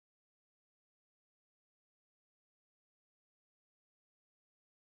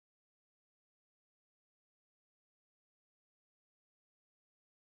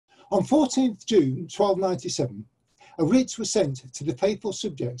On 14th June 1297, a writ was sent to the faithful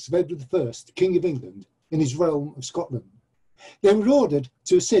subjects of Edward I, King of England, in his realm of Scotland. They were ordered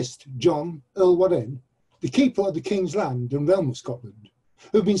to assist John, Earl Warenne, the keeper of the King's land and realm of Scotland,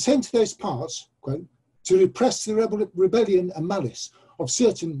 who had been sent to those parts, quote, to repress the rebellion and malice of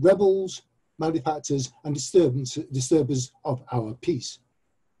certain rebels, malefactors and disturbers of our peace.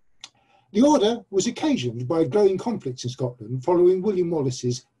 The order was occasioned by growing conflicts in Scotland following William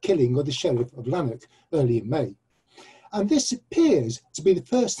Wallace's killing of the Sheriff of Lanark early in May. And this appears to be the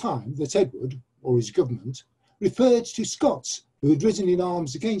first time that Edward, or his government, referred to Scots who had risen in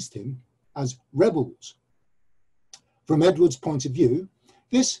arms against him as rebels. From Edward's point of view,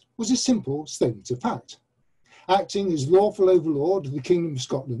 this was a simple statement of fact. Acting as lawful overlord of the Kingdom of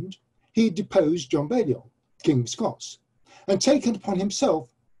Scotland, he had deposed John Balliol, King of Scots, and taken upon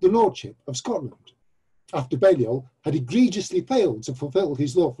himself the lordship of Scotland, after Balliol had egregiously failed to fulfil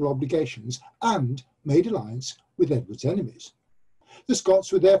his lawful obligations and made alliance with Edward's enemies. The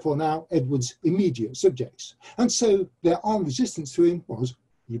Scots were therefore now Edward's immediate subjects, and so their armed resistance to him was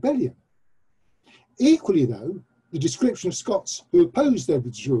rebellion. Equally, though, the description of Scots who opposed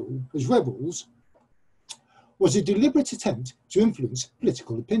Edward's rule as rebels was a deliberate attempt to influence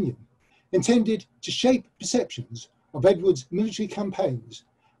political opinion, intended to shape perceptions of Edward's military campaigns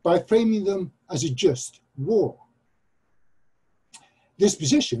by framing them as a just war. This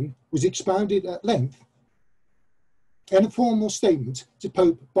position was expounded at length in a formal statement to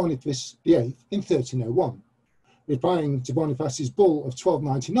Pope Boniface VIII in 1301, replying to Boniface's bull of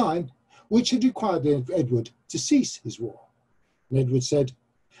 1299, which had required Edward to cease his war. And Edward said,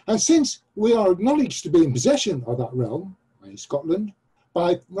 "And since we are acknowledged to be in possession of that realm, i.e. Scotland,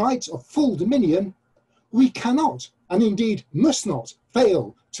 by right of full dominion, we cannot, and indeed must not,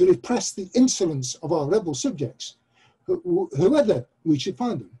 fail to repress the insolence of our rebel subjects, whoever we should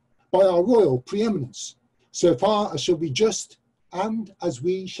find them, by our royal preeminence, so far as shall be just and as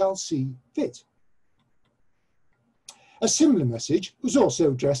we shall see fit." A similar message was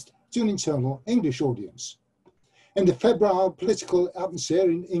also addressed to an internal English audience. In the febrile political atmosphere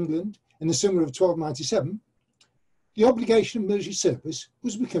in England in the summer of 1297, the obligation of military service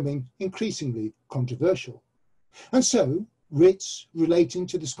was becoming increasingly controversial. And so, writs relating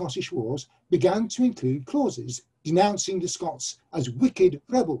to the Scottish wars began to include clauses denouncing the Scots as wicked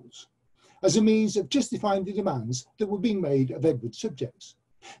rebels, as a means of justifying the demands that were being made of Edward's subjects,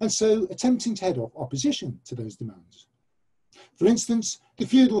 and so attempting to head off opposition to those demands. For instance, the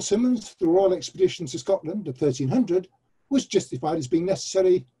feudal summons to the royal expedition to Scotland of 1300 was justified as being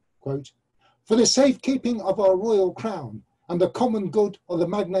necessary, quote, "for the safekeeping of our royal crown and the common good of the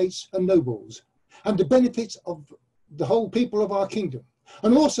magnates and nobles, and the benefit of the whole people of our kingdom,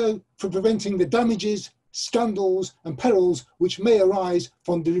 and also for preventing the damages, scandals and perils which may arise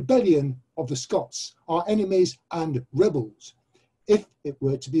from the rebellion of the Scots, our enemies and rebels, if it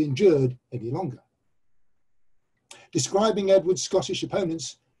were to be endured any longer." Describing Edward's Scottish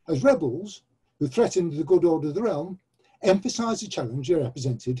opponents as rebels who threatened the good order of the realm, emphasised the challenge they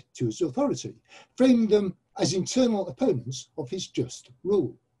represented to his authority, framing them as internal opponents of his just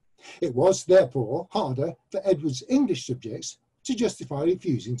rule. It was, therefore, harder for Edward's English subjects to justify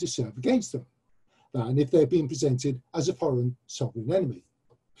refusing to serve against them than if they had been presented as a foreign sovereign enemy,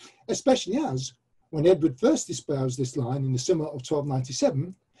 especially as, when Edward first espoused this line in the summer of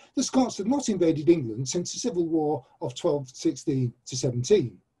 1297, the Scots had not invaded England since the Civil War of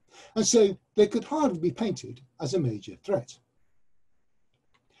 1216–17, and so they could hardly be painted as a major threat.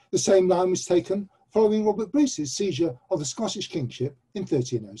 The same line was taken following Robert Bruce's seizure of the Scottish kingship in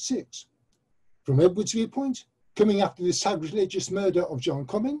 1306. From Edward's viewpoint, coming after the sacrilegious murder of John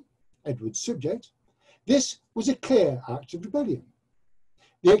Comyn, Edward's subject, this was a clear act of rebellion.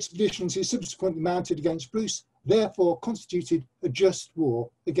 The expeditions he subsequently mounted against Bruce therefore constituted a just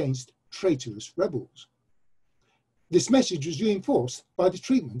war against traitorous rebels. This message was reinforced by the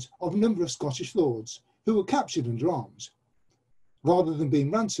treatment of a number of Scottish lords who were captured under arms. Rather than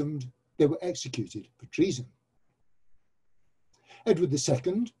being ransomed, they were executed for treason. Edward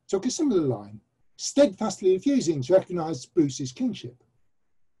II took a similar line, steadfastly refusing to recognise Bruce's kingship.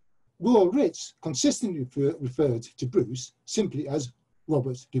 Royal writs consistently referred to Bruce simply as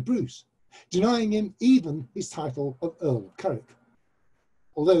Robert de Bruce, denying him even his title of Earl of Carrick,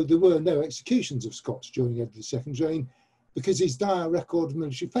 although there were no executions of Scots during Edward II's reign, because his dire record of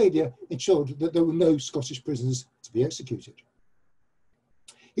military failure ensured that there were no Scottish prisoners to be executed.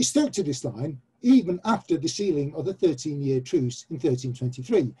 He stuck to this line even after the sealing of the 13-year truce in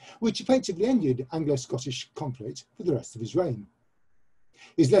 1323, which effectively ended Anglo-Scottish conflict for the rest of his reign.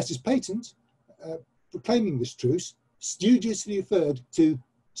 His letters patent, proclaiming this truce, studiously referred to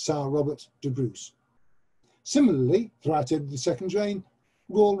Sir Robert de Bruce. Similarly, throughout Edward II's reign,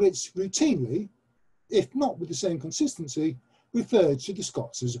 royal writs routinely, if not with the same consistency, referred to the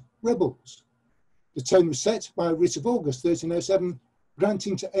Scots as rebels. The tone was set by a writ of August 1307,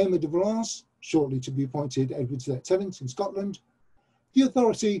 granting to Aymer de Valence, shortly to be appointed Edward's lieutenant in Scotland, the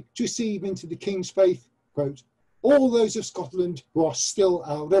authority to receive into the king's faith, quote, all those of Scotland who are still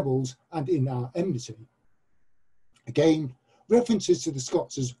our rebels and in our enmity. Again, references to the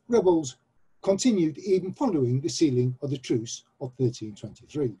Scots as rebels continued even following the sealing of the Truce of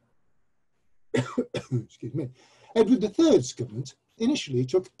 1323. Excuse me. Edward III's government initially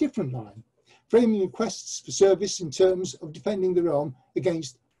took a different line, framing requests for service in terms of defending the realm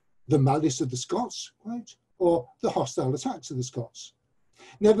against the malice of the Scots, right, or the hostile attacks of the Scots.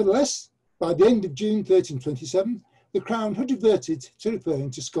 Nevertheless, by the end of June 1327, the Crown had reverted to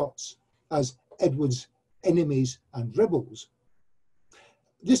referring to Scots as Edward's enemies and rebels.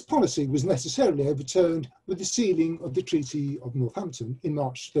 This policy was necessarily overturned with the sealing of the Treaty of Northampton in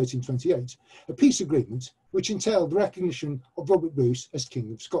March 1328, a peace agreement which entailed the recognition of Robert Bruce as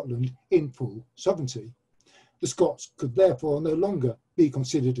King of Scotland in full sovereignty. The Scots could therefore no longer be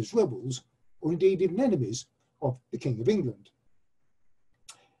considered as rebels, or indeed even enemies, of the King of England.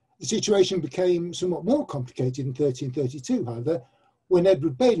 The situation became somewhat more complicated in 1332, however, when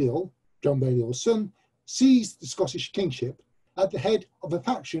Edward Balliol, John Balliol's son, seized the Scottish kingship at the head of a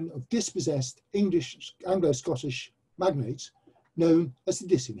faction of dispossessed English Anglo-Scottish magnates known as the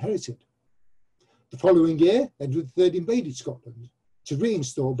Disinherited. The following year, Edward III invaded Scotland to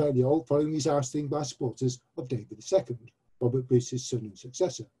reinstall Balliol following his ousting by supporters of David II, Robert Bruce's son and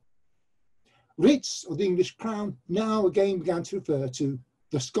successor. Writs of the English crown now again began to refer to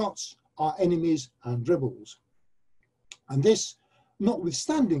the Scots, our enemies and rebels, and this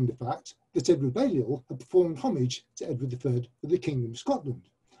notwithstanding the fact that Edward Balliol had performed homage to Edward III for the Kingdom of Scotland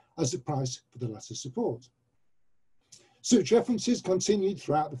as the price for the latter's support. Such references continued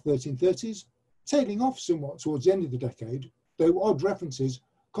throughout the 1330s, tailing off somewhat towards the end of the decade, though odd references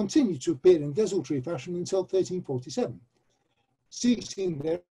continued to appear in desultory fashion until 1347,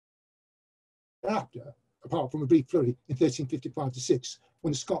 ceasing thereafter, apart from a brief flurry in 1355-6,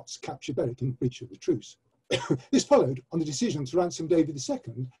 when the Scots captured Berwick in breach of the truce. This followed on the decision to ransom David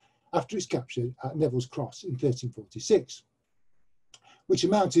II after his capture at Neville's Cross in 1346, which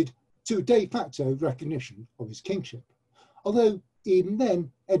amounted to a de facto recognition of his kingship, although even then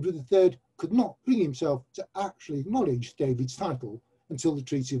Edward III could not bring himself to actually acknowledge David's title until the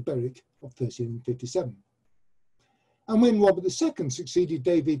Treaty of Berwick of 1357. And when Robert II succeeded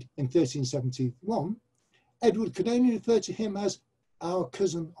David in 1371, Edward could only refer to him as our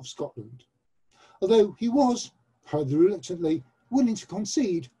cousin of Scotland, although he was, however reluctantly, willing to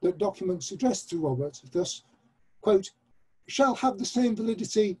concede that documents addressed to Robert thus, quote, shall have the same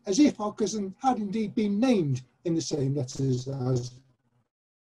validity as if our cousin had indeed been named in the same letters as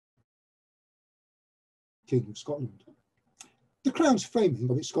King of Scotland. The Crown's framing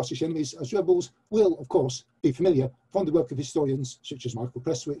of its Scottish enemies as rebels will, of course, be familiar from the work of historians such as Michael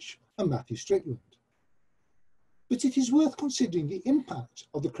Prestwich and Matthew Strickland. But it is worth considering the impact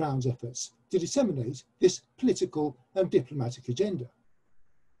of the Crown's efforts to disseminate this political and diplomatic agenda.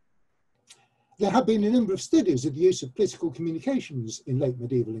 There have been a number of studies of the use of political communications in late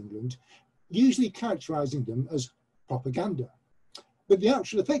medieval England, usually characterising them as propaganda. But the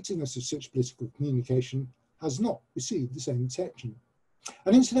actual effectiveness of such political communication has not received the same attention.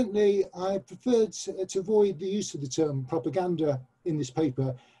 And incidentally, I preferred to avoid the use of the term propaganda in this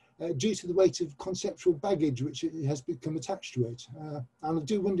paper due to the weight of conceptual baggage which it has become attached to it. And I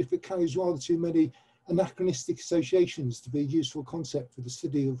do wonder if it carries rather too many anachronistic associations to be a useful concept for the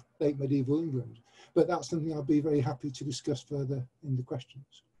study of late medieval England. But that's something I'll be very happy to discuss further in the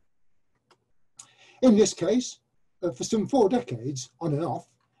questions. In this case, for some 4 decades, on and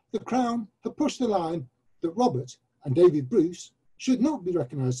off, the Crown had pushed the line that Robert and David Bruce should not be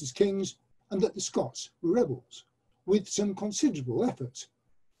recognised as kings and that the Scots were rebels, with some considerable effort,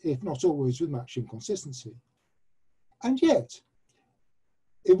 if not always with matching consistency. And yet,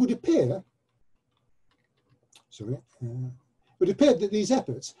 it would appear, that these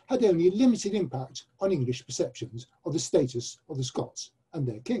efforts had only a limited impact on English perceptions of the status of the Scots and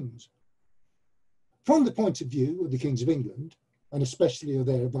their kings. From the point of view of the kings of England, and especially of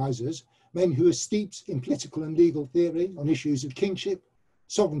their advisers, men who are steeped in political and legal theory on issues of kingship,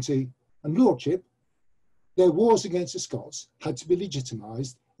 sovereignty and lordship, their wars against the Scots had to be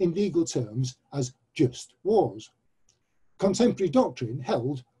legitimised in legal terms as just wars. Contemporary doctrine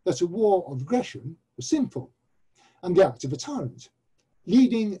held that a war of aggression was sinful and the act of a tyrant,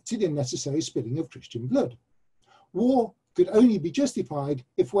 leading to the unnecessary spilling of Christian blood. War could only be justified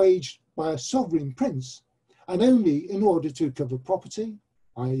if waged by a sovereign prince, and only in order to recover property,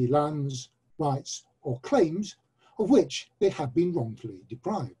 i.e. lands, rights or claims, of which they had been wrongfully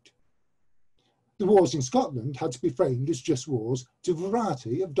deprived. The wars in Scotland had to be framed as just wars to a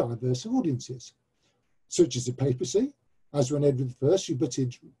variety of diverse audiences, such as the papacy, as when Edward I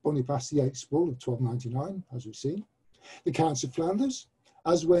rebutted Boniface VIII's bull of 1299, as we've seen, the Counts of Flanders,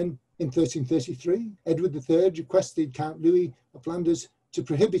 as when in 1333 Edward III requested Count Louis of Flanders to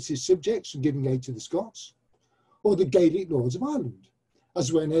prohibit his subjects from giving aid to the Scots, or the Gaelic Lords of Ireland,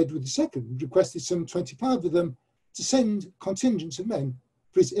 as when Edward II requested some 25 of them to send contingents of men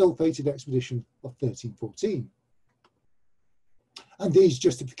for his ill-fated expedition of 1314. And these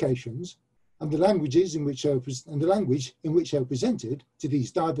justifications and the language in which they were presented to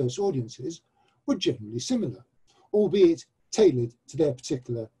these diverse audiences were generally similar, albeit tailored to their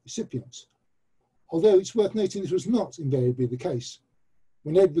particular recipients. Although it's worth noting this was not invariably the case.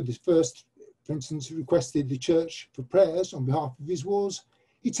 When Edward I, for instance, requested the church for prayers on behalf of his wars,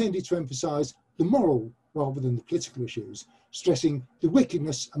 he tended to emphasise the moral rather than the political issues, stressing the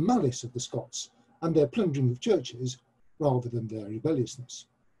wickedness and malice of the Scots and their plundering of churches rather than their rebelliousness.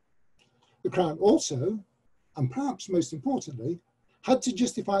 The Crown also, and perhaps most importantly, had to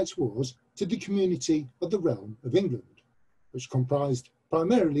justify its wars to the community of the realm of England, which comprised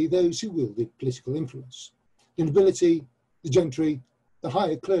primarily those who wielded political influence, the nobility, the gentry, the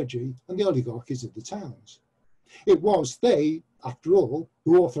higher clergy and the oligarchies of the towns. It was they, after all,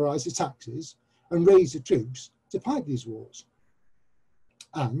 who authorised the taxes and raised the troops to fight these wars.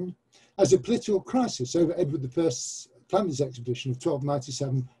 And as the political crisis over Edward I's Flanders expedition of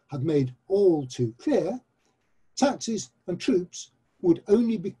 1297 had made all too clear, taxes and troops would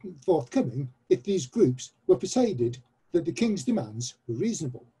only be forthcoming if these groups were persuaded that the king's demands were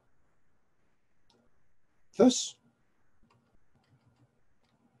reasonable. Thus,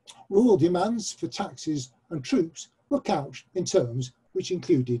 royal demands for taxes and troops were couched in terms which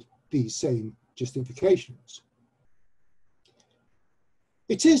included these same justifications.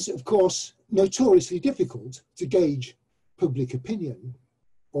 It is, of course, notoriously difficult to gauge public opinion,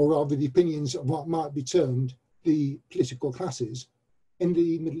 or rather the opinions of what might be termed the political classes in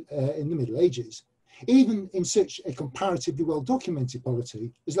the Middle Ages, even in such a comparatively well-documented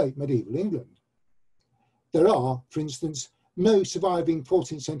polity as late medieval England. There are, for instance, no surviving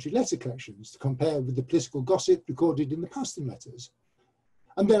 14th century letter collections to compare with the political gossip recorded in the Paston letters,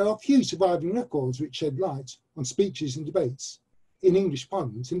 and there are few surviving records which shed light on speeches and debates in English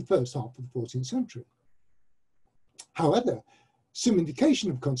Parliament in the first half of the 14th century. However, some indication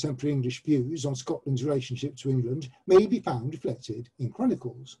of contemporary English views on Scotland's relationship to England may be found reflected in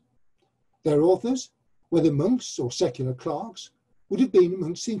chronicles. Their authors, whether monks or secular clerks, would have been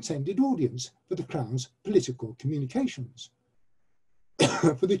amongst the intended audience for the Crown's political communications.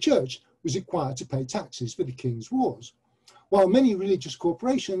 For the Church was required to pay taxes for the King's wars, while many religious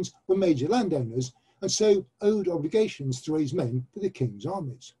corporations were major landowners and so owed obligations to raise men for the King's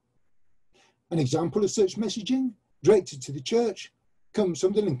armies. An example of such messaging, directed to the Church, comes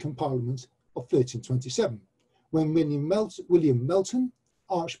from the Lincoln Parliament of 1327, when William Melton,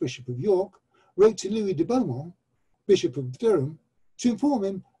 Archbishop of York, wrote to Louis de Beaumont, Bishop of Durham, to inform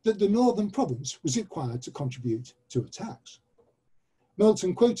him that the Northern Province was required to contribute to a tax.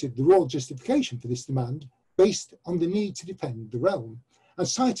 Melton quoted the royal justification for this demand based on the need to defend the realm, and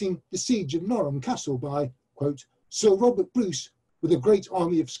citing the siege of Norham Castle by, quote, Sir Robert Bruce with a great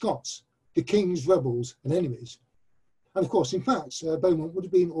army of Scots, the King's rebels and enemies. And of course, in fact, Beaumont would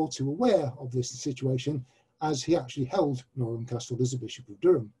have been all too aware of this situation, as he actually held Norham Castle as the Bishop of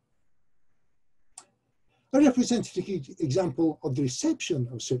Durham. A representative example of the reception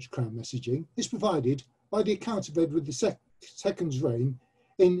of such Crown messaging is provided by the account of Edward II's reign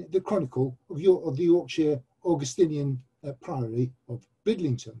in the Chronicle of the Yorkshire Augustinian Priory of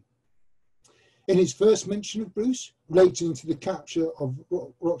Bridlington. In his first mention of Bruce, relating to the capture of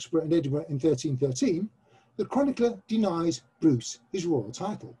Roxburgh and Edinburgh in 1313, the chronicler denies Bruce his royal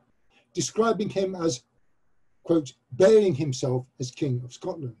title, describing him as, quote, bearing himself as King of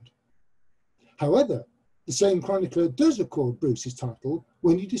Scotland. However, the same chronicler does accord Bruce his title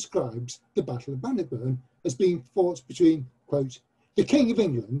when he describes the Battle of Bannockburn as being fought between, quote, the King of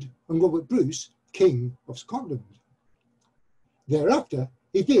England and Robert Bruce, King of Scotland. Thereafter,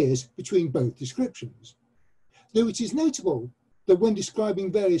 he veers between both descriptions, though it is notable that when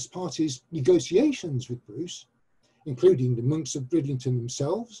describing various parties' negotiations with Bruce, including the monks of Bridlington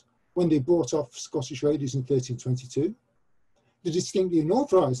themselves, when they brought off Scottish raiders in 1322, the distinctly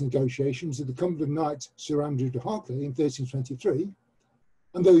unauthorised negotiations of the Cumberland knight Sir Andrew de Harclay in 1323,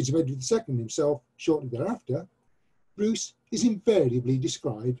 and those of Edward II himself shortly thereafter, Bruce is invariably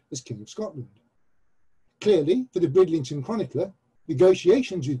described as King of Scotland. Clearly, for the Bridlington chronicler,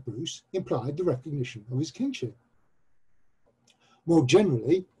 negotiations with Bruce implied the recognition of his kingship. More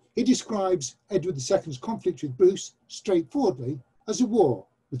generally, he describes Edward II's conflict with Bruce straightforwardly as a war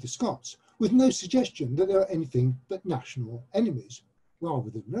with the Scots, with no suggestion that they are anything but national enemies, rather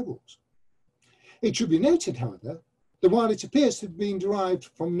than rebels. It should be noted, however, that while it appears to have been derived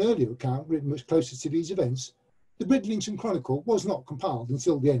from an earlier account written much closer to these events, the Bridlington Chronicle was not compiled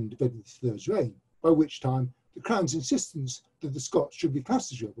until the end of Edward III's reign, by which time the Crown's insistence that the Scots should be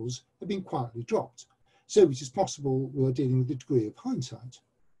classed as rebels had been quietly dropped, so it is possible we are dealing with a degree of hindsight.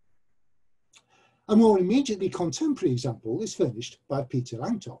 A more immediately contemporary example is furnished by Peter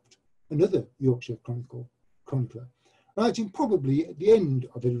Langtoft, another Yorkshire chronicler, writing probably at the end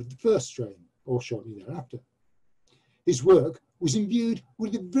of Edward I's reign, or shortly thereafter. His work was imbued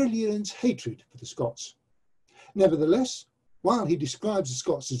with a virulent hatred for the Scots. Nevertheless, while he describes the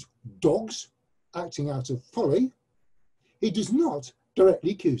Scots as dogs acting out of folly, he does not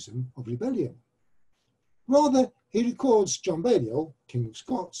directly accuse them of rebellion. Rather, he records John Balliol, King of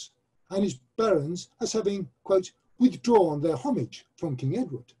Scots, and his barons as having, quote, withdrawn their homage from King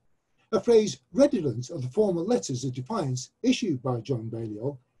Edward, a phrase redolent of the formal letters of defiance issued by John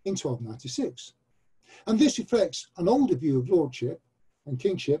Balliol in 1296. And this reflects an older view of lordship and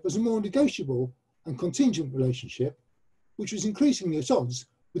kingship as a more negotiable and contingent relationship, which was increasingly at odds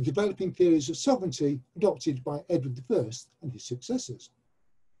with developing theories of sovereignty adopted by Edward I and his successors.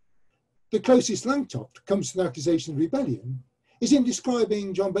 The closest Langtoft comes to an accusation of rebellion is in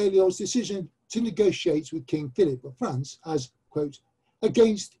describing John Balliol's decision to negotiate with King Philip of France as, quote,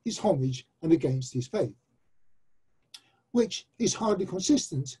 against his homage and against his faith, which is hardly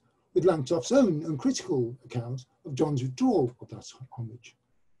consistent with Langtoft's own uncritical account of John's withdrawal of that homage.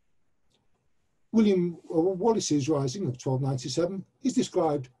 William Wallace's rising of 1297 is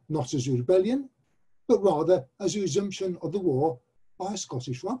described not as a rebellion, but rather as a resumption of the war by a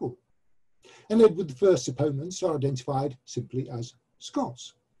Scottish rabble. And Edward I's opponents are identified simply as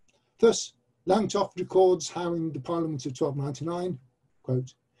Scots. Thus, Langtoft records how in the Parliament of 1299,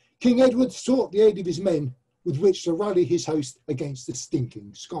 quote, King Edward sought the aid of his men with which to rally his host against the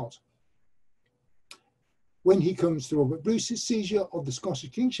stinking Scot. When he comes to Robert Bruce's seizure of the Scottish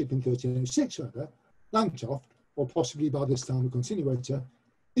kingship in 1306, however, Langtoft, or possibly by this time a continuator,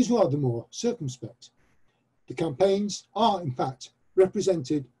 is rather more circumspect. The campaigns are, in fact,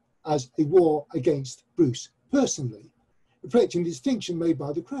 represented as a war against Bruce personally, reflecting the distinction made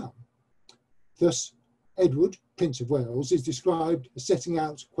by the Crown. Thus, Edward, Prince of Wales, is described as setting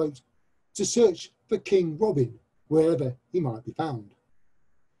out, quote, to search for King Robin wherever he might be found.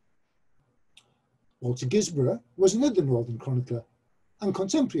 Walter Gisborough was another northern chronicler and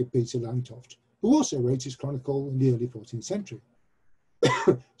contemporary of Peter Langtoft, who also wrote his chronicle in the early 14th century.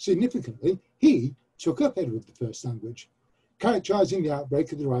 Significantly, he took up Edward I's language, characterising the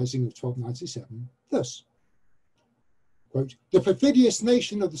outbreak of the Rising of 1297 thus, quote, the perfidious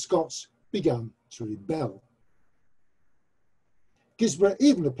nation of the Scots began to rebel. Gisborough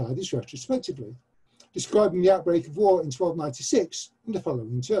even applied this retrospectively, describing the outbreak of war in 1296 in the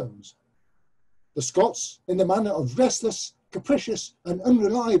following terms. The Scots, in the manner of restless, capricious and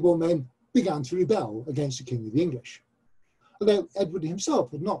unreliable men, began to rebel against the King of the English, although Edward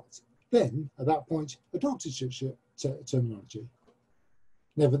himself had not then, at that point, adopted such terminology.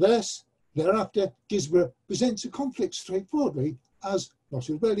 Nevertheless, thereafter, Gisborough presents a conflict straightforwardly as not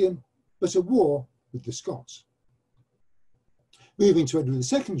a rebellion, but a war with the Scots. Moving to Edward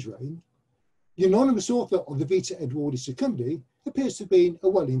II's reign, the anonymous author of the Vita Edwardi Secundi appears to have been a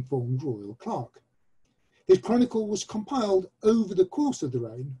well-informed royal clerk. His chronicle was compiled over the course of the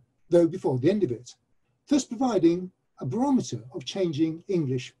reign, though before the end of it, thus providing a barometer of changing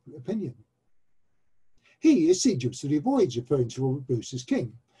English opinion. He assiduously avoids referring to Robert Bruce as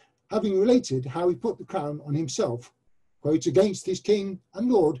king, having related how he put the crown on himself, quote, against his king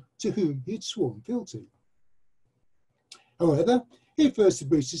and lord to whom he had sworn fealty. However, he refers to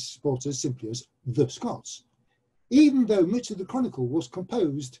Bruce's supporters simply as the Scots, even though much of the chronicle was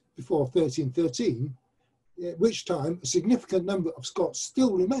composed before 1313, at which time a significant number of Scots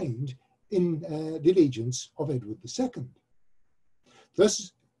still remained in the allegiance of Edward II.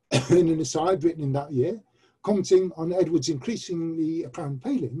 Thus, in an aside written in that year, commenting on Edward's increasingly apparent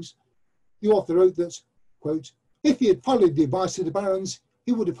failings, the author wrote that, quote, if he had followed the advice of the barons,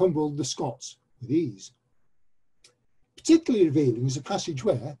 he would have humbled the Scots with ease. Particularly revealing is a passage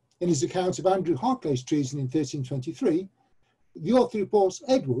where, in his account of Andrew Harclay's treason in 1323, the author reports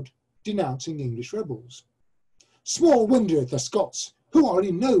Edward denouncing English rebels. Small wonder if the Scots, who are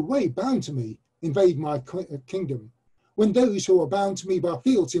in no way bound to me, invade my kingdom, when those who are bound to me by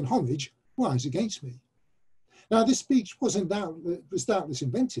fealty and homage rise against me. Now, this speech was doubtless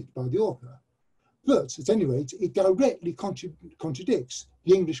invented by the author, but at any rate, it directly contradicts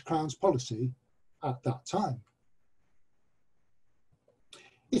the English Crown's policy at that time.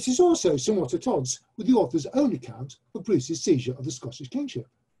 It is also somewhat at odds with the author's own account of Bruce's seizure of the Scottish kingship.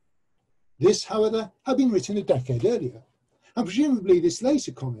 This, however, had been written a decade earlier, and presumably this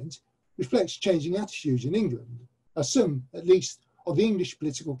later comment reflects changing attitudes in England, as some, at least, of the English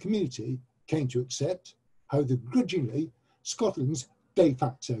political community came to accept, however grudgingly, Scotland's de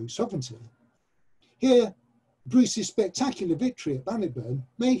facto sovereignty. Here, Bruce's spectacular victory at Bannockburn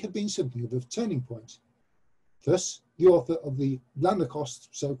may have been something of a turning point. Thus, the author of the Lanercost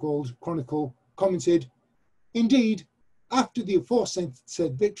so-called chronicle commented, "Indeed, after the aforesaid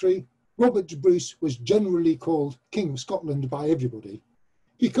victory, Robert de Bruce was generally called King of Scotland by everybody,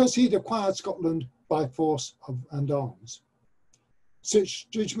 because he had acquired Scotland by force and arms. Such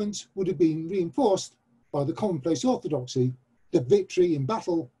judgment would have been reinforced by the commonplace orthodoxy that victory in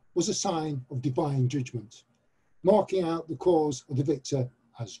battle was a sign of divine judgment, marking out the cause of the victor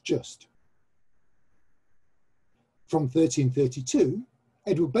as just." From 1332,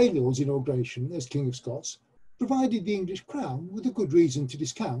 Edward Balliol's inauguration as King of Scots provided the English crown with a good reason to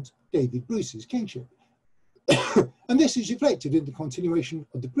discount David Bruce's kingship. And this is reflected in the continuation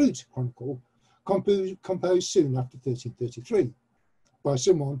of the Brute Chronicle, composed soon after 1333, by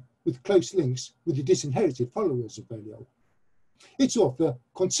someone with close links with the disinherited followers of Balliol. Its author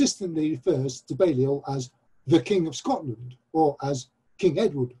consistently refers to Balliol as the King of Scotland, or as King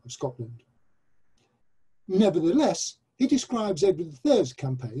Edward of Scotland. Nevertheless, he describes Edward III's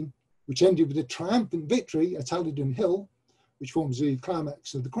campaign, which ended with a triumphant victory at Alidon Hill, which forms the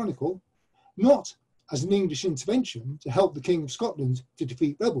climax of the chronicle, not as an English intervention to help the King of Scotland to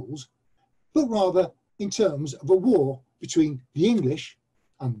defeat rebels, but rather in terms of a war between the English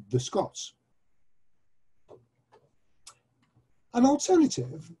and the Scots. An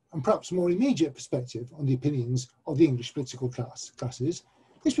alternative and perhaps more immediate perspective on the opinions of the English political classes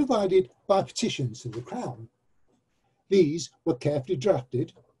is provided by petitions to the Crown. These were carefully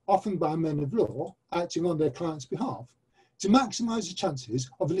drafted, often by men of law acting on their client's behalf, to maximise the chances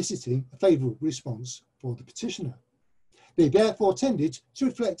of eliciting a favourable response for the petitioner. They therefore tended to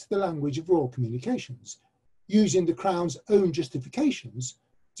reflect the language of royal communications, using the Crown's own justifications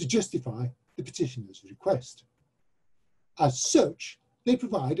to justify the petitioner's request. As such, they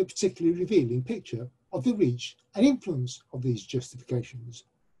provide a particularly revealing picture of the reach and influence of these justifications,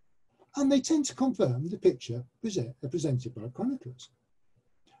 and they tend to confirm the picture presented by chroniclers.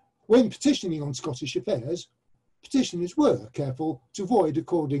 When petitioning on Scottish affairs, petitioners were careful to avoid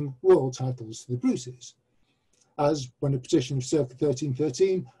according royal titles to the Bruces, as when a petition of circa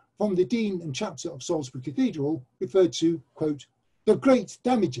 1313 from the Dean and Chapter of Salisbury Cathedral referred to, quote, "the great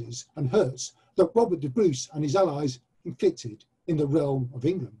damages and hurts that Robert de Bruce and his allies inflicted in the realm of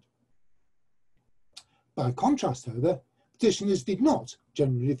England." By contrast, however, petitioners did not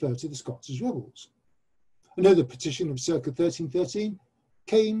generally refer to the Scots as rebels. Another petition of circa 1313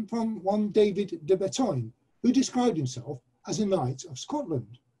 came from one David de Betoine, who described himself as a knight of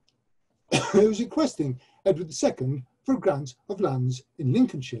Scotland, who was requesting Edward II for a grant of lands in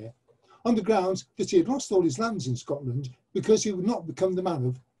Lincolnshire, on the grounds that he had lost all his lands in Scotland because he would not become the man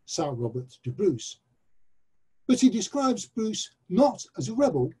of Sir Robert de Bruce. But he describes Bruce not as a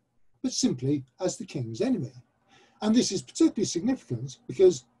rebel, but simply as the king's enemy. And this is particularly significant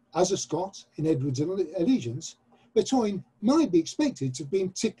because, as a Scot in Edward's allegiance, Betoine might be expected to have been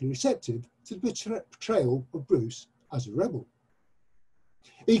particularly receptive to the portrayal of Bruce as a rebel.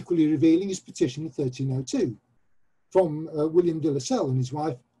 Equally revealing is petition of 1302 from William de la Salle and his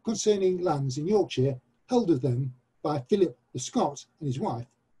wife concerning lands in Yorkshire held of them by Philip the Scot and his wife,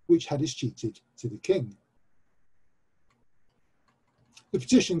 which had escheated to the king. The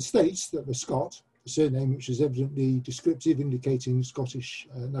petition states that the Scot, a surname which is evidently descriptive indicating Scottish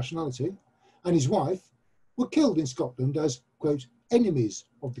nationality, and his wife were killed in Scotland as, quote, enemies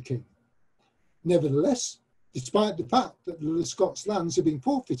of the king. Nevertheless, despite the fact that the Scots' lands had been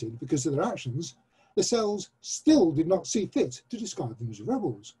forfeited because of their actions, the Lascelles still did not see fit to describe them as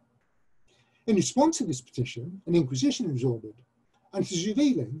rebels. In response to this petition, an inquisition was ordered, and it is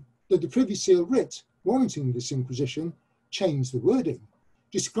revealing that the Privy Seal writ warranting this inquisition changed the wording,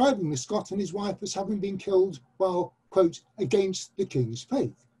 describing the Scot and his wife as having been killed while, quote, against the king's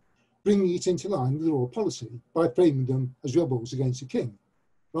faith, bringing it into line with the royal policy by framing them as rebels against the king,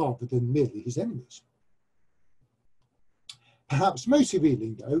 rather than merely his enemies. Perhaps most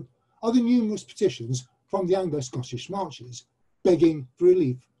revealing, though, are the numerous petitions from the Anglo-Scottish marches begging for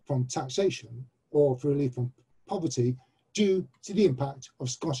relief from taxation or for relief from poverty due to the impact of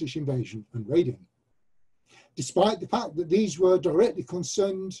Scottish invasion and raiding. Despite the fact that these were directly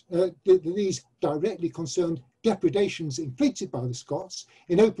concerned, depredations inflicted by the Scots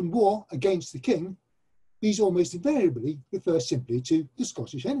in open war against the king, these almost invariably refer simply to the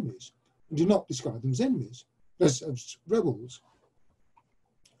Scottish enemies and do not describe them as enemies, as rebels.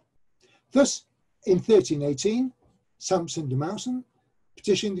 Thus, in 1318, Sampson de Mousen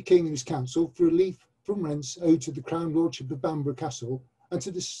petitioned the king and his council for relief from rents owed to the Crown Lordship of Bamburgh Castle and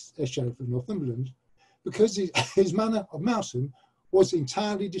to the Sheriff of Northumberland, because his manor of Mousen was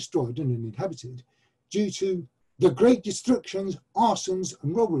entirely destroyed and uninhabited due to the great destructions, arsons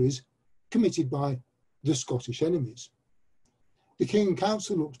and robberies committed by the Scottish enemies. The king and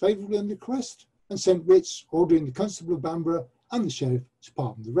council looked favourably on the request and sent writs ordering the Constable of Bamburgh and the Sheriff to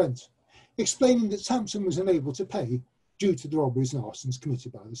pardon the rent, explaining that Sampson was unable to pay due to the robberies and arsons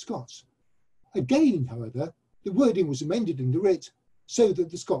committed by the Scots. Again, however, the wording was amended in the writ so that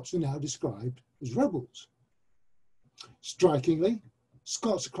the Scots were now described as rebels. Strikingly,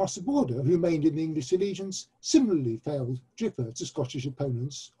 Scots across the border who remained in the English allegiance similarly failed to refer to Scottish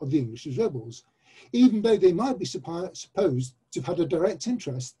opponents of the English as rebels, even though they might be supposed to have had a direct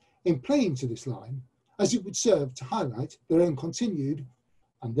interest in playing to this line, as it would serve to highlight their own continued,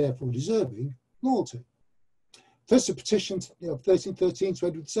 and therefore deserving, loyalty. Thus, a petition of 1313 to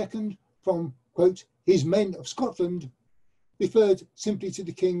Edward II from, quote, his men of Scotland, referred simply to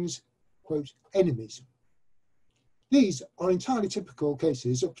the king's, quote, enemies. These are entirely typical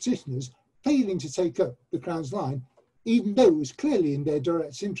cases of petitioners failing to take up the Crown's line, even though it was clearly in their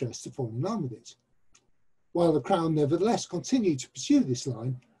direct interest to fall in line with it, while the Crown nevertheless continued to pursue this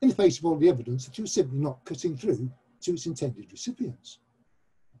line in the face of all the evidence that it was simply not cutting through to its intended recipients.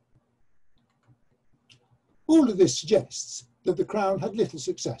 All of this suggests that the Crown had little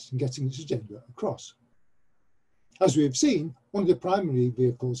success in getting its agenda across. As we have seen, one of the primary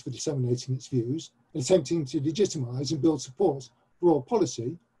vehicles for disseminating its views and attempting to legitimise and build support for royal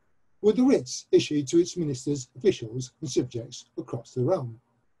policy were the writs issued to its ministers, officials and subjects across the realm.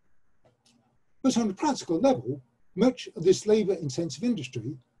 But on a practical level, much of this labour-intensive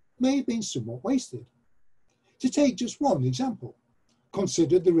industry may have been somewhat wasted. To take just one example,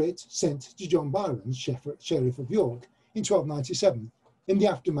 consider the writ sent to John Byron's Sheriff of York in 1297 in the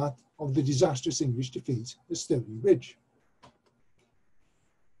aftermath of the disastrous English defeat at Stirling Bridge.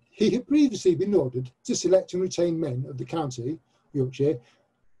 He had previously been ordered to select and retain men of the county, Yorkshire,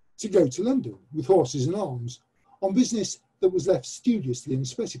 to go to London with horses and arms on business that was left studiously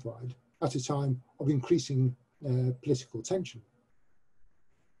unspecified at a time of increasing political tension.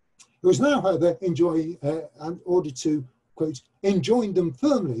 He was now, however, ordered to, quote, enjoin them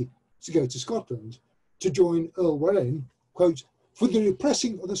firmly to go to Scotland to join Earl Warenne, quote, for the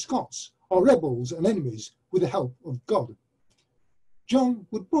repressing of the Scots, our rebels and enemies, with the help of God. John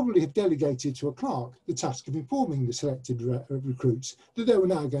would probably have delegated to a clerk the task of informing the selected recruits that they were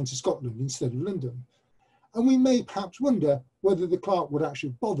now going to Scotland instead of London. And we may perhaps wonder whether the clerk would actually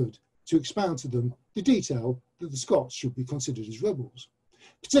have bothered to expound to them the detail that the Scots should be considered as rebels,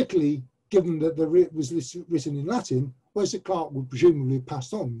 particularly given that the writ was written in Latin, whereas the clerk would presumably have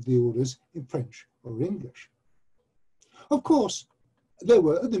passed on the orders in French or English. Of course, there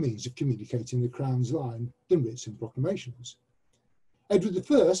were other means of communicating the Crown's line than writs and proclamations. Edward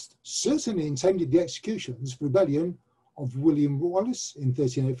I certainly intended the executions for rebellion of William Wallace in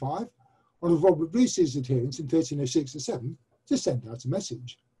 1305, and of Robert Bruce's adherents in 1306-7 to send out a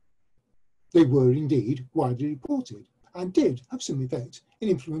message. They were indeed widely reported and did have some effect in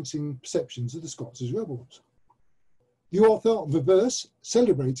influencing perceptions of the Scots as rebels. The author of a verse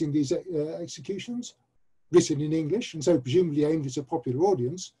celebrating these executions, written in English and so presumably aimed at a popular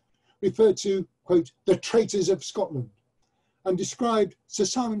audience, referred to, quote, the traitors of Scotland, and described Sir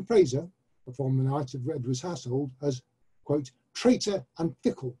Simon Fraser, a former knight of Edward's household, as, quote, traitor and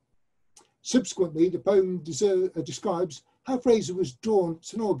fickle. Subsequently, the poem describes how Fraser was drawn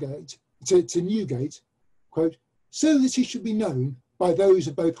to Newgate, quote, so that he should be known by those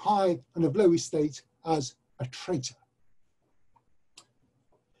of both high and of low estate as a traitor.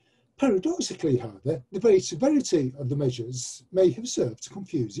 Paradoxically, however, the very severity of the measures may have served to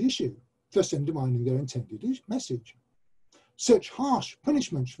confuse the issue, thus undermining their intended message. Such harsh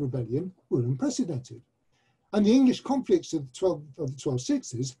punishments for rebellion were unprecedented, and the English conflicts of the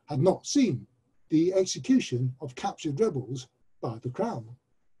 1260s had not seen the execution of captured rebels by the Crown.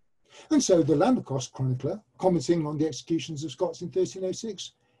 And so the Lanercost chronicler, commenting on the executions of Scots in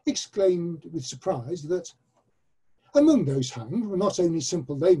 1306, exclaimed with surprise that among those hanged were not only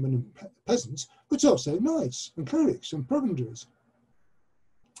simple laymen and peasants, but also knights and clerics and prebendaries.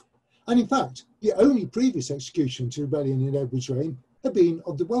 And in fact, the only previous execution to rebellion in Edward's reign had been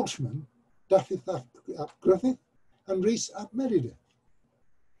of the Welshmen, Dafydd ap Gruffydd and Rhys ap Meredith.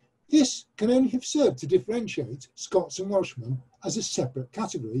 This can only have served to differentiate Scots and Welshmen as a separate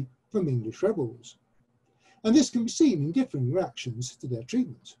category from English rebels, and this can be seen in differing reactions to their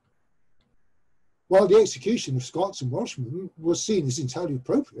treatment. While the execution of Scots and Welshmen was seen as entirely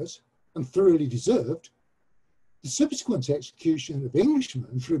appropriate and thoroughly deserved, the subsequent execution of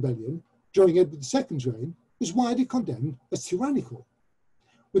Englishmen for rebellion during Edward II's reign was widely condemned as tyrannical,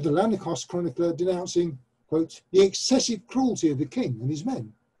 with the Lanercost chronicler denouncing, quote, the excessive cruelty of the king and his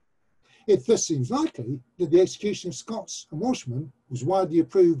men. It thus seems likely that the execution of Scots and Welshmen was widely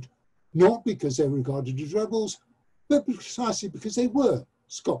approved not because they were regarded as rebels, but precisely because they were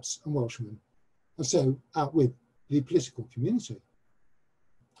Scots and Welshmen, and so outwit the political community.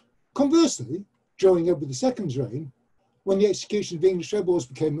 Conversely, during Edward II's reign, when the execution of English rebels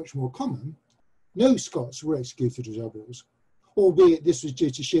became much more common, no Scots were executed as rebels, albeit this was due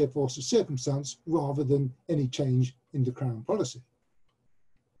to sheer force of circumstance rather than any change in the Crown policy.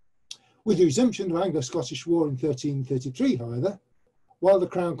 With the resumption of Anglo-Scottish War in 1333, however, while the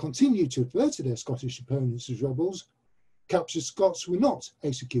Crown continued to refer to their Scottish opponents as rebels, captured Scots were not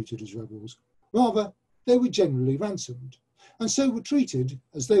executed as rebels. Rather, they were generally ransomed, and so were treated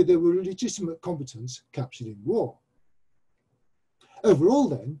as though they were legitimate combatants captured in war. Overall,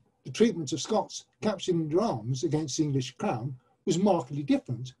 then, the treatment of Scots captured under arms against the English Crown was markedly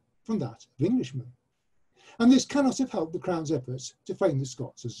different from that of Englishmen, and this cannot have helped the Crown's efforts to frame the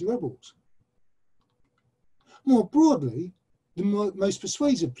Scots as rebels. More broadly, the most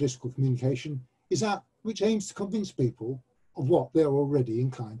persuasive political communication is that which aims to convince people of what they are already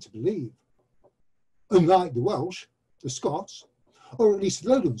inclined to believe. Unlike the Welsh, the Scots, or at least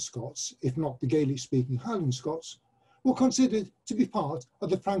Lowland Scots, if not the Gaelic-speaking Highland Scots, were considered to be part of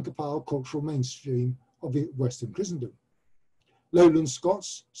the Francophile cultural mainstream of Western Christendom. Lowland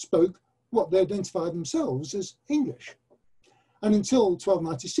Scots spoke what they identified themselves as English, and until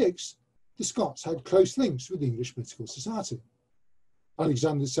 1296, the Scots had close links with English political society.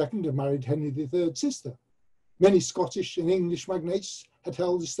 Alexander II had married Henry III's sister. Many Scottish and English magnates had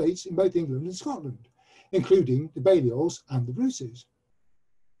held estates in both England and Scotland, including the Balliols and the Bruces.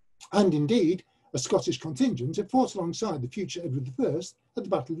 And indeed, a Scottish contingent had fought alongside the future Edward I at the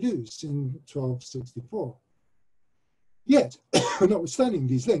Battle of Lewes in 1264. Yet, notwithstanding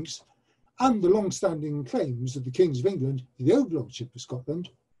these links, and the long-standing claims of the Kings of England to the overlordship of Scotland,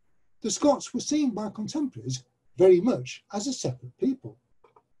 the Scots were seen by contemporaries very much as a separate people.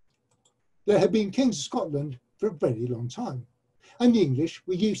 There had been kings of Scotland for a very long time, and the English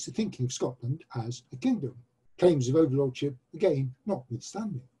were used to thinking of Scotland as a kingdom, claims of overlordship again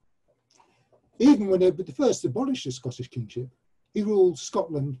notwithstanding. Even when Edward I abolished the Scottish kingship, he ruled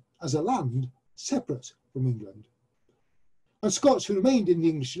Scotland as a land separate from England. And Scots who remained in the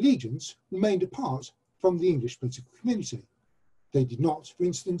English allegiance remained apart from the English political community. They did not, for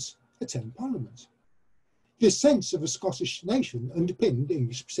instance, attend Parliament. This sense of a Scottish nation underpinned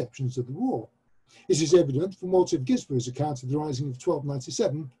English perceptions of the war. This is evident from Walter of Gisborough's account of the rising of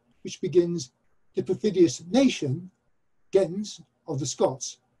 1297, which begins, the perfidious nation, gens, of the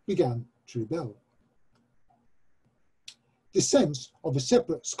Scots began to rebel. This sense of a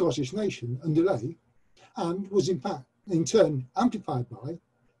separate Scottish nation underlay, and was in turn amplified by,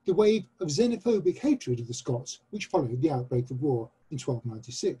 the wave of xenophobic hatred of the Scots which followed the outbreak of war in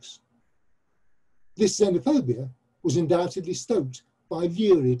 1296. This xenophobia was undoubtedly stoked by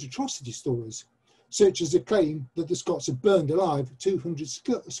lurid atrocity stories, such as the claim that the Scots had burned alive 200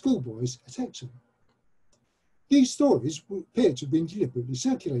 schoolboys at Hexham. These stories appear to have been deliberately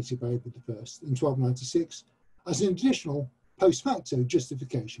circulated by Edward I in 1296 as an additional post facto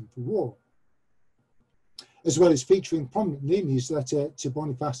justification for war. As well as featuring prominently in his letter to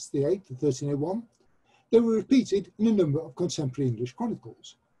Boniface VIII of 1301, they were repeated in a number of contemporary English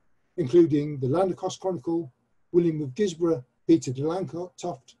chronicles, including the Lanercost Chronicle, William of Gisborough, Peter de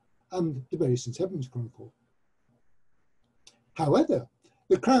Langtoft, and the Bury St Edmunds Chronicle. However,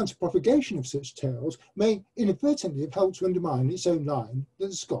 the Crown's propagation of such tales may inadvertently have helped to undermine its own line that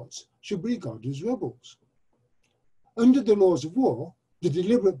the Scots should be regarded as rebels. Under the laws of war, the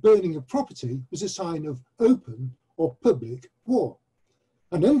deliberate burning of property was a sign of open or public war.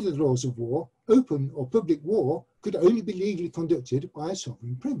 And under the laws of war, open or public war could only be legally conducted by a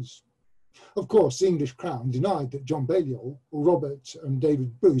sovereign prince. Of course, the English Crown denied that John Balliol or Robert and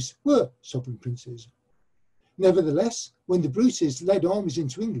David Bruce were sovereign princes. Nevertheless, when the Bruces led armies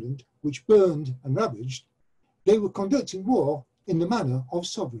into England, which burned and ravaged, they were conducting war in the manner of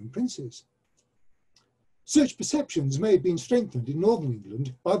sovereign princes. Such perceptions may have been strengthened in northern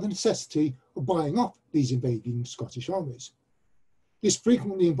England by the necessity of buying off these invading Scottish armies. This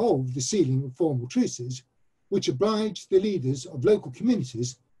frequently involved the sealing of formal truces, which obliged the leaders of local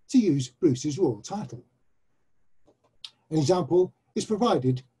communities to use Bruce's royal title. An example is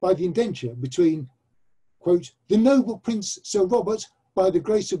provided by the indenture between, quote, the noble Prince Sir Robert, by the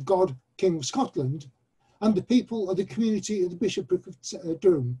grace of God, King of Scotland, and the people of the community of the Bishopric of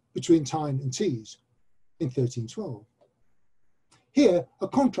Durham between Tyne and Tees in 1312. Here, a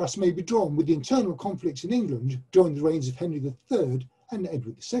contrast may be drawn with the internal conflicts in England during the reigns of Henry III and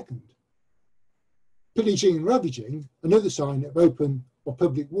Edward II. Pillaging and ravaging, another sign of open or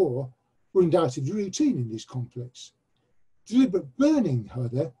public war, were undoubtedly routine in these conflicts. Deliberate burning,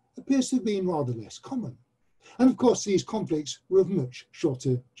 however, appears to have been rather less common. And of course, these conflicts were of much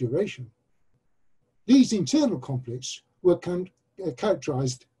shorter duration. These internal conflicts were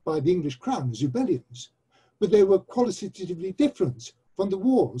characterised by the English crown as rebellions, but they were qualitatively different from the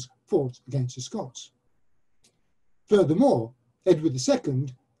wars fought against the Scots. Furthermore, Edward II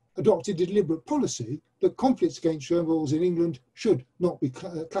adopted a deliberate policy that conflicts against rebels in England should not be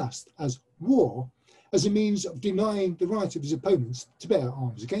classed as war, as a means of denying the right of his opponents to bear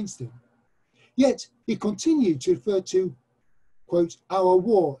arms against him. Yet he continued to refer to, quote, our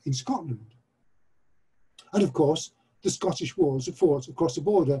war in Scotland. And of course, the Scottish wars were fought across a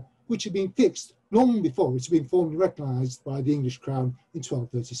border which had been fixed long before it had been formally recognised by the English crown in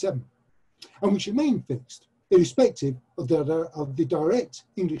 1237, and which remained fixed, irrespective of the direct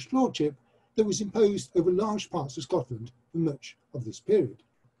English lordship that was imposed over large parts of Scotland for much of this period.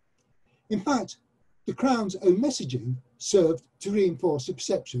 In fact, the Crown's own messaging served to reinforce the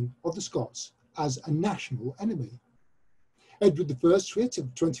perception of the Scots as a national enemy. Edward I's writ of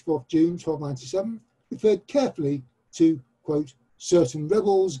 24th June 1297 referred carefully to, quote, certain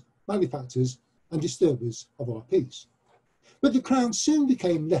rebels, malefactors and disturbers of our peace. But the Crown soon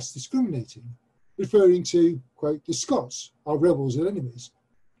became less discriminating, referring to, quote, the Scots are rebels and enemies,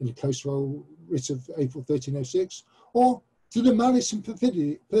 in the Close Roll writ of April 1306, or to the malice and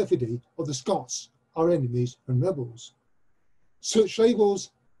perfidy of the Scots are enemies and rebels. Such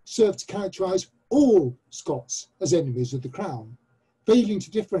labels served to characterise all Scots as enemies of the Crown, failing to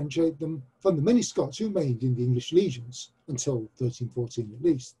differentiate them from the many Scots who remained in the English legions until 1314 at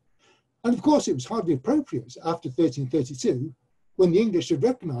least. And of course it was hardly appropriate after 1332, when the English had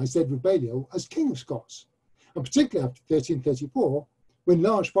recognised Edward Balliol as King of Scots, and particularly after 1334, when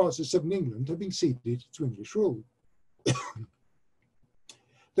large parts of southern England had been ceded to English rule.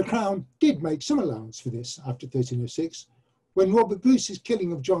 The Crown did make some allowance for this after 1306, when Robert Bruce's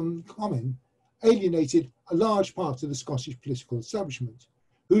killing of John Comyn alienated a large part of the Scottish political establishment,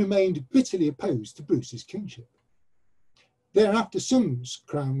 who remained bitterly opposed to Bruce's kingship. Thereafter, some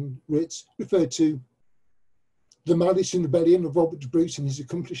Crown writs referred to the malice and rebellion of Robert Bruce and his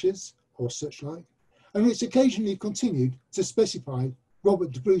accomplices, or such like, and writs occasionally continued to specify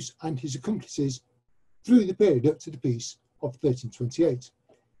Robert Bruce and his accomplices through the period up to the peace of 1328,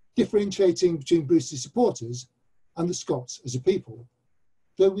 differentiating between Bruce's supporters and the Scots as a people,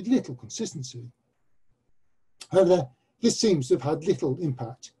 though with little consistency. However, this seems to have had little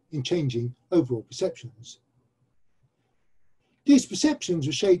impact in changing overall perceptions. These perceptions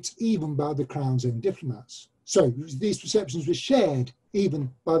were shaped even by the Crown's own diplomats. So these perceptions were shared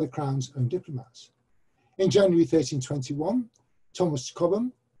even by the Crown's own diplomats. In January 1321, Thomas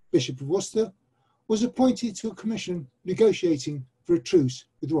Cobham, Bishop of Worcester, was appointed to a commission negotiating for a truce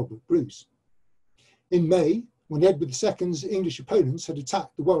with Robert Bruce. In May, when Edward II's English opponents had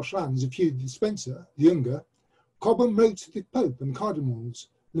attacked the Welsh lands of Hugh Spencer the Younger, Cobham wrote to the Pope and cardinals,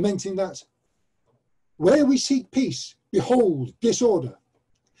 lamenting that, where we seek peace, behold disorder,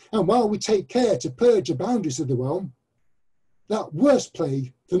 and while we take care to purge the boundaries of the realm, that worst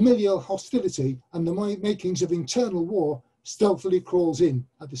plague, familial hostility and the makings of internal war stealthily crawls in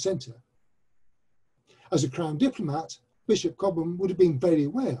at the centre. As a Crown diplomat, Bishop Cobham would have been very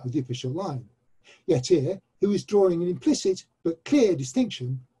aware of the official line. Yet here, he was drawing an implicit but clear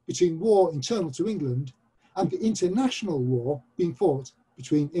distinction between war internal to England and the international war being fought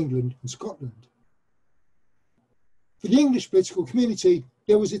between England and Scotland. For the English political community,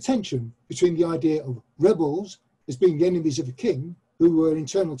 there was a tension between the idea of rebels as being the enemies of a king who were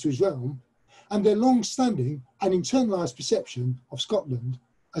internal to his realm, and their long-standing and internalised perception of Scotland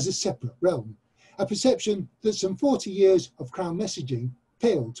as a separate realm, a perception that some 40 years of Crown messaging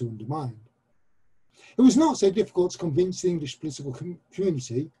failed to undermine. It was not so difficult to convince the English political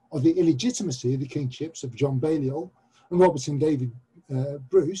community of the illegitimacy of the kingships of John Balliol and Robert and David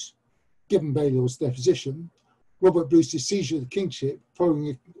Bruce, given Balliol's deposition, Robert Bruce's seizure of the kingship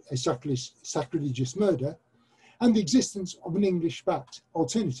following a sacrilegious murder, and the existence of an English-backed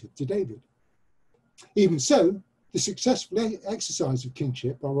alternative to David. Even so, the successful exercise of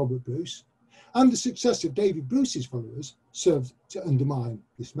kingship by Robert Bruce and the success of David Bruce's followers served to undermine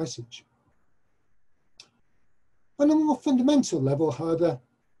this message. On a more fundamental level, however,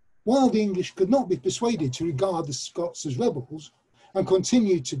 while the English could not be persuaded to regard the Scots as rebels and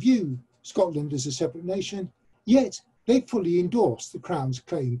continued to view Scotland as a separate nation, yet they fully endorsed the Crown's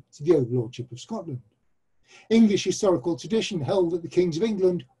claim to the overlordship of Scotland. English historical tradition held that the kings of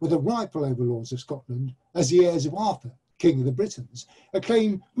England were the rightful overlords of Scotland as the heirs of Arthur, King of the Britons, a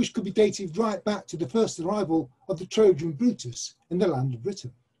claim which could be dated right back to the first arrival of the Trojan Brutus in the land of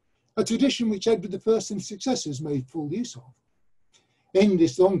Britain, a tradition which Edward I and his successors made full use of. In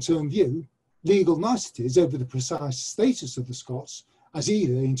this long-term view, legal niceties over the precise status of the Scots as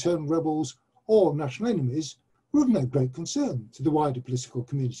either internal rebels or national enemies were of no great concern to the wider political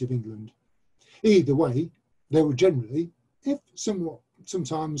community of England. Either way, they were generally, if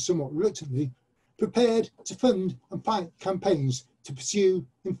sometimes somewhat reluctantly, prepared to fund and fight campaigns to pursue,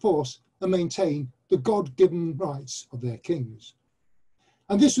 enforce and maintain the God-given rights of their kings.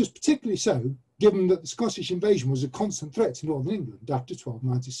 And this was particularly so given that the Scottish invasion was a constant threat to northern England after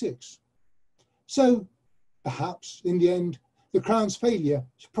 1296. So, perhaps, in the end, the Crown's failure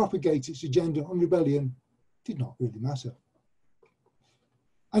to propagate its agenda on rebellion did not really matter.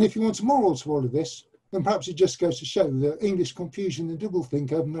 And if you want a moral to all of this, then perhaps it just goes to show that English confusion and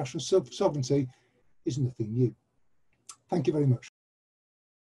doublethink over national sovereignty is nothing new. Thank you very much.